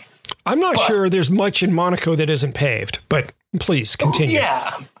enjoy. I'm not sure there's much in Monaco that isn't paved, but please continue.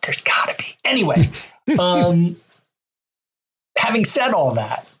 Yeah, there's got to be. Anyway, having said all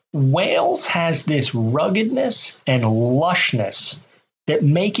that, Wales has this ruggedness and lushness that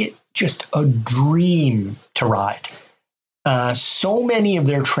make it just a dream to ride. So many of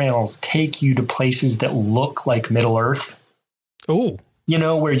their trails take you to places that look like Middle Earth. Oh,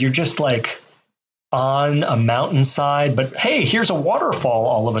 where you're just like on a mountainside, but hey, here's a waterfall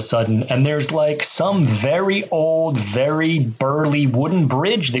all of a sudden. And there's like some very old, very burly wooden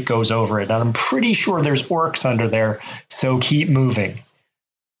bridge that goes over it. And I'm pretty sure there's orcs under there. So keep moving.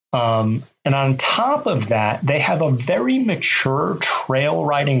 And on top of that, they have a very mature trail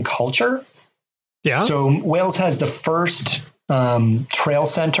riding culture. Yeah. So Wales has the first trail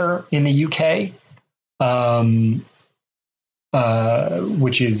center in the UK.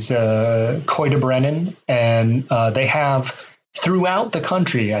 which is Koidebrennen, and they have throughout the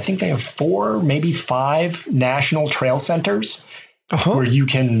country, I think they have 4, maybe 5 national trail centers where you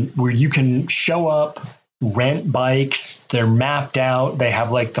can show up, rent bikes. They're mapped out. They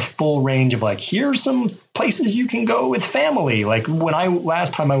have like the full range of like, here's some places you can go with family. Like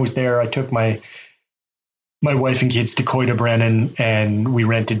last time I was there, I took my wife and kids to Koidebrennen, and we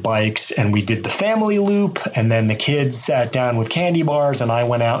rented bikes and we did the family loop. And then the kids sat down with candy bars, and I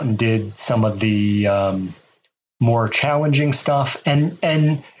went out and did some of the more challenging stuff.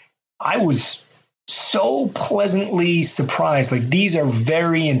 And I was so pleasantly surprised. Like, these are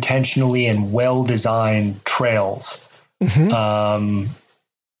very intentionally and well-designed trails that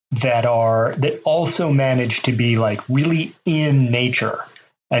also manage to be like really in nature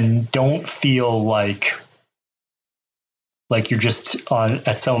and don't feel like you're just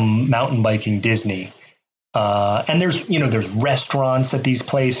at some mountain biking Disney. And there's restaurants at these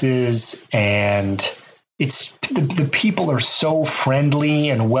places, and it's the people are so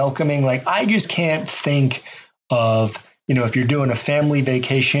friendly and welcoming. Like, I just can't think of, if you're doing a family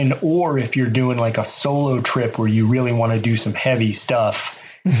vacation or if you're doing like a solo trip where you really want to do some heavy stuff,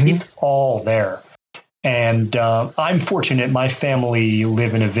 it's all there. And I'm fortunate. My family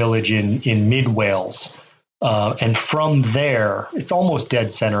live in a village in mid Wales. And from there, it's almost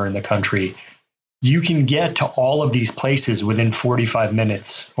dead center in the country. You can get to all of these places within 45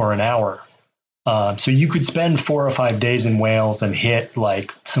 minutes or an hour. So you could spend 4 or 5 days in Wales and hit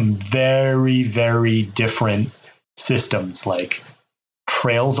like some very, very different systems, like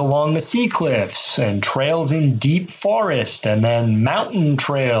trails along the sea cliffs and trails in deep forest, and then mountain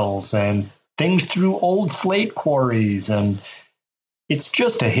trails and things through old slate quarries. And it's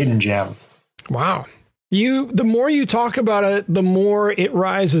just a hidden gem. Wow. The more you talk about it, the more it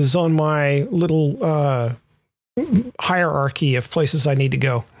rises on my little hierarchy of places I need to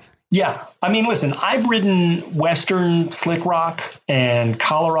go. Yeah. I mean, listen, I've ridden Western Slick Rock and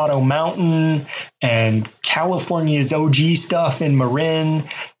Colorado Mountain and California's OG stuff in Marin,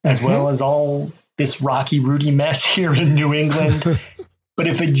 as well as all this Rocky Rudy mess here in New England. But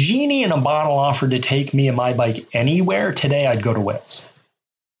if a genie in a bottle offered to take me and my bike anywhere today, I'd go to Wales.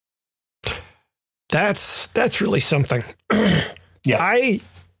 That's really something. Yeah.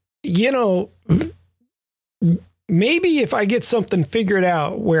 Maybe if I get something figured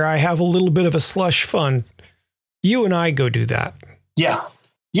out where I have a little bit of a slush fund, you and I go do that. Yeah.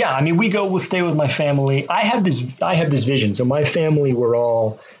 Yeah. I mean, we'll stay with my family. I have this vision. So my family were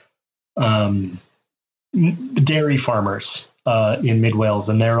all dairy farmers in mid Wales,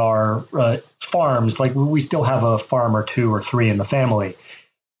 and there are farms. Like, we still have a farm or 2 or 3 in the family.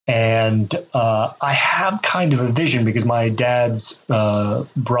 And I have kind of a vision, because my dad's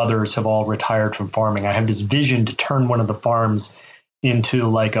brothers have all retired from farming. I have this vision to turn one of the farms into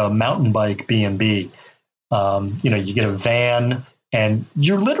like a mountain bike B&B. You get a van, and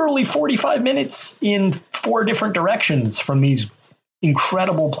you're literally 45 minutes in 4 different directions from these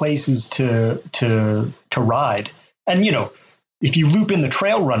incredible places to ride. And, if you loop in the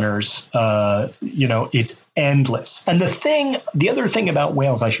trail runners, it's endless. And the other thing about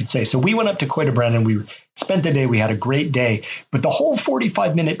Wales, I should say, so we went up to Koidebrennen, we spent the day, we had a great day, but the whole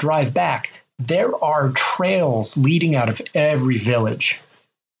 45-minute drive back, there are trails leading out of every village.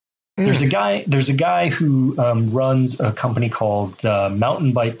 There's a guy who runs a company called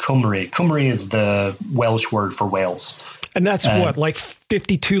Mountain Bike Cymru. Cymru is the Welsh word for Wales. And that's like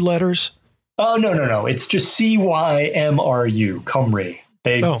 52 letters? Oh, no. It's just Cymru, Cymru.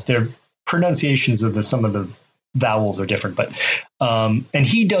 Their pronunciations of some of the vowels are different, but and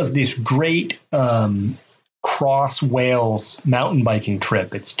he does this great cross Wales mountain biking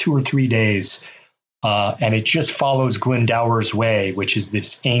trip. It's 2 or 3 days, and it just follows Glendower's Way, which is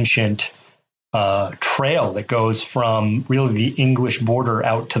this ancient trail that goes from really the English border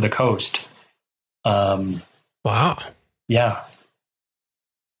out to the coast. Wow. Yeah.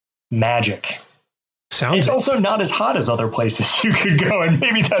 Magic. It's also not as hot as other places you could go, and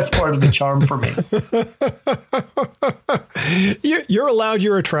maybe that's part of the charm for me. You're allowed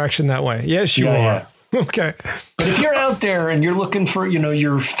your attraction that way. Yes, you are. Yeah. Okay. But if you're out there and you're looking for,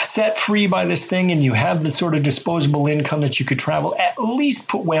 you're set free by this thing and you have the sort of disposable income that you could travel, at least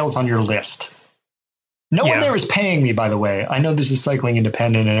put Wales on your list. No one there is paying me, by the way. I know this is Cycling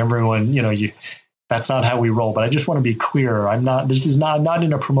Independent, and everyone, that's not how we roll, but I just want to be clear. I'm not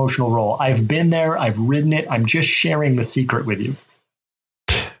in a promotional role. I've been there. I've ridden it. I'm just sharing the secret with you.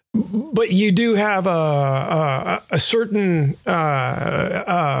 But you do have a certain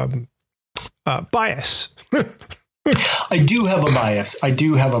bias. I do have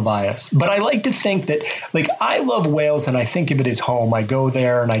a bias. But I like to think that, like, I love Wales and I think of it as home. I go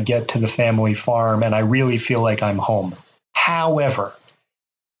there and I get to the family farm and I really feel like I'm home. However,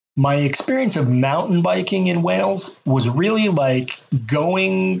 my experience of mountain biking in Wales was really like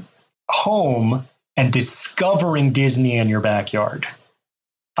going home and discovering Disney in your backyard.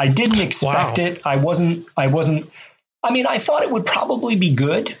 I didn't expect it. I thought it would probably be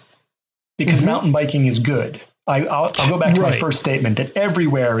good because mountain biking is good. I'll go back to my first statement that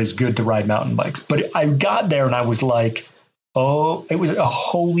everywhere is good to ride mountain bikes. But I got there and I was like, oh, it was a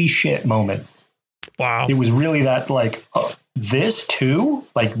holy shit moment. Wow. It was really that like, oh, this too?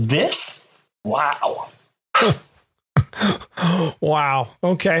 Like this? Wow. Wow.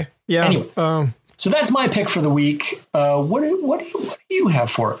 Okay. Yeah. Anyway, so that's my pick for the week. What do you have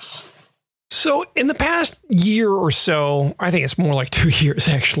for us? So in the past year or so, I think it's more like 2 years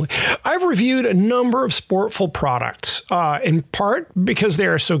actually, I've reviewed a number of Sportful products, in part because they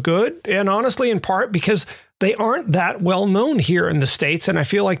are so good, and honestly, in part because they aren't that well known here in the States, and I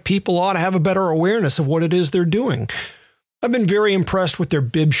feel like people ought to have a better awareness of what it is they're doing. I've been very impressed with their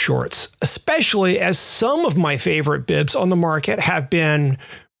bib shorts, especially as some of my favorite bibs on the market have been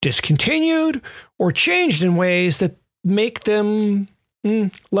discontinued or changed in ways that make them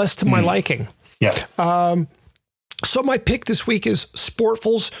less to my liking. Yeah. So my pick this week is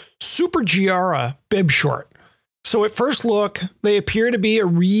Sportful's Super Giara bib short. So at first look, they appear to be a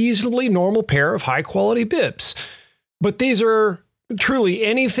reasonably normal pair of high quality bibs, but these are truly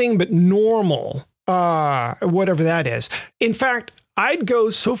anything but normal, whatever that is. In fact, I'd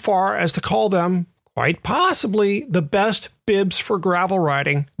go so far as to call them quite possibly the best bibs for gravel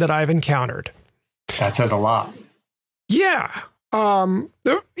riding that I've encountered. That says a lot. Yeah.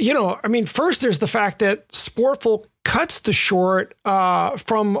 First there's the fact that Sportful cuts the short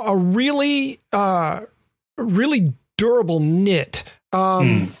from a really durable knit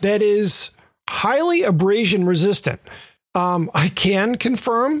that is highly abrasion resistant. I can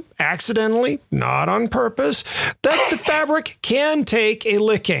confirm, accidentally, not on purpose, that the fabric can take a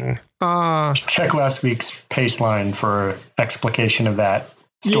licking. Check last week's Paceline for explication of that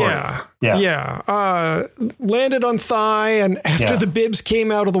story. Yeah. Landed on thigh, and after the bibs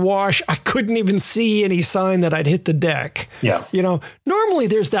came out of the wash, I couldn't even see any sign that I'd hit the deck. Yeah. Normally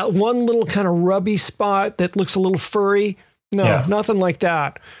there's that one little kind of rubby spot that looks a little furry. No, nothing like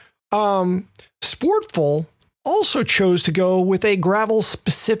that. Sportful also chose to go with a gravel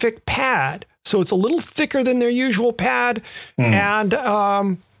specific pad. So it's a little thicker than their usual pad. And,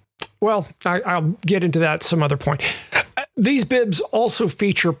 I'll get into that some other point. These bibs also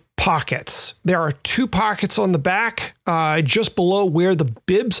feature pockets. There are 2 pockets on the back, just below where the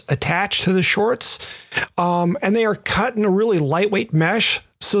bibs attach to the shorts. And they are cut in a really lightweight mesh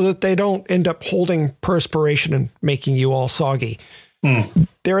so that they don't end up holding perspiration and making you all soggy.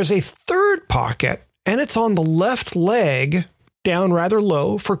 There is a 3rd pocket, and it's on the left leg, down rather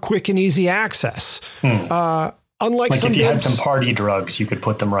low for quick and easy access. Unlike like some if you bibs, had some party drugs, you could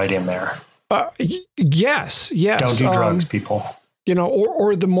put them right in there. Yes. Don't do drugs, people.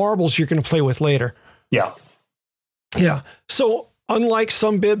 Or the marbles you're going to play with later. Yeah. Yeah. So unlike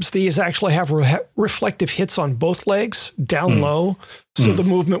some bibs, these actually have reflective hits on both legs down low. So the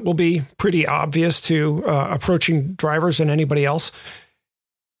movement will be pretty obvious to approaching drivers and anybody else.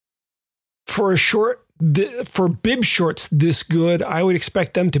 For bib shorts this good, I would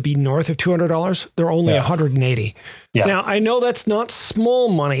expect them to be north of $200. They're only $180. Yeah. Now, I know that's not small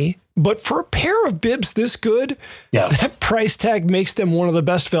money, but for a pair of bibs this good, that price tag makes them one of the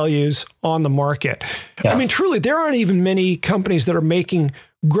best values on the market. Yeah. I mean, truly, there aren't even many companies that are making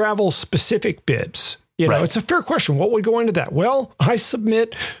gravel-specific bibs. It's a fair question. What would go into that? Well, I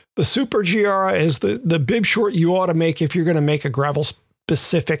submit the Super Giara is the bib short you ought to make if you're going to make a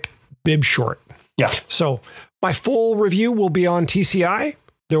gravel-specific bib short. Yeah. So my full review will be on TCI.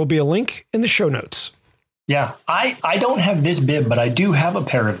 There will be a link in the show notes. Yeah. I don't have this bib, but I do have a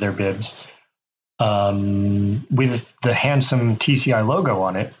pair of their bibs with the handsome TCI logo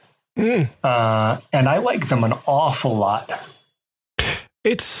on it. And I like them an awful lot.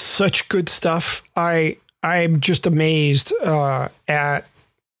 It's such good stuff. I'm just amazed at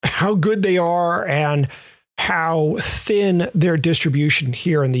how good they are and how thin their distribution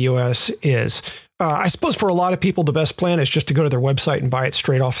here in the U.S. is. I suppose for a lot of people, the best plan is just to go to their website and buy it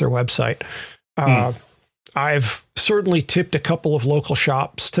straight off their website. I've certainly tipped a couple of local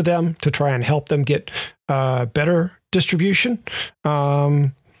shops to them to try and help them get better distribution.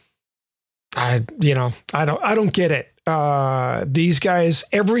 I don't get it. These guys,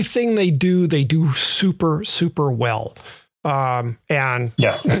 everything they do super, super well. And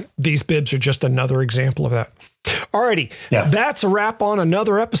these bibs are just another example of that. Alrighty, that's a wrap on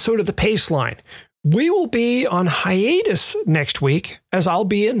another episode of The Paceline. We will be on hiatus next week as I'll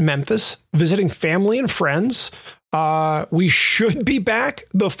be in Memphis visiting family and friends. We should be back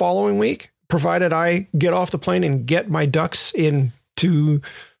the following week, provided I get off the plane and get my ducks into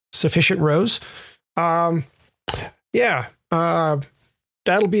sufficient rows. That'll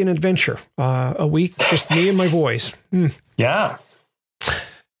be an adventure. A week, just me and my boys. Yeah.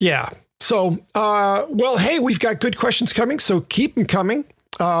 So, hey, we've got good questions coming, so keep them coming.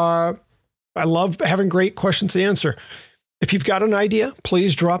 I love having great questions to answer. If you've got an idea,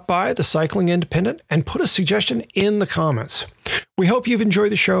 please drop by the Cycling Independent and put a suggestion in the comments. We hope you've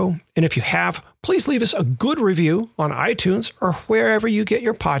enjoyed the show, and if you have, please leave us a good review on iTunes or wherever you get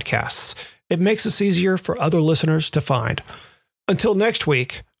your podcasts. It makes us easier for other listeners to find. Until next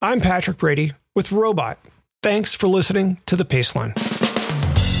week, I'm Patrick Brady with Robot. Thanks for listening to The Paceline.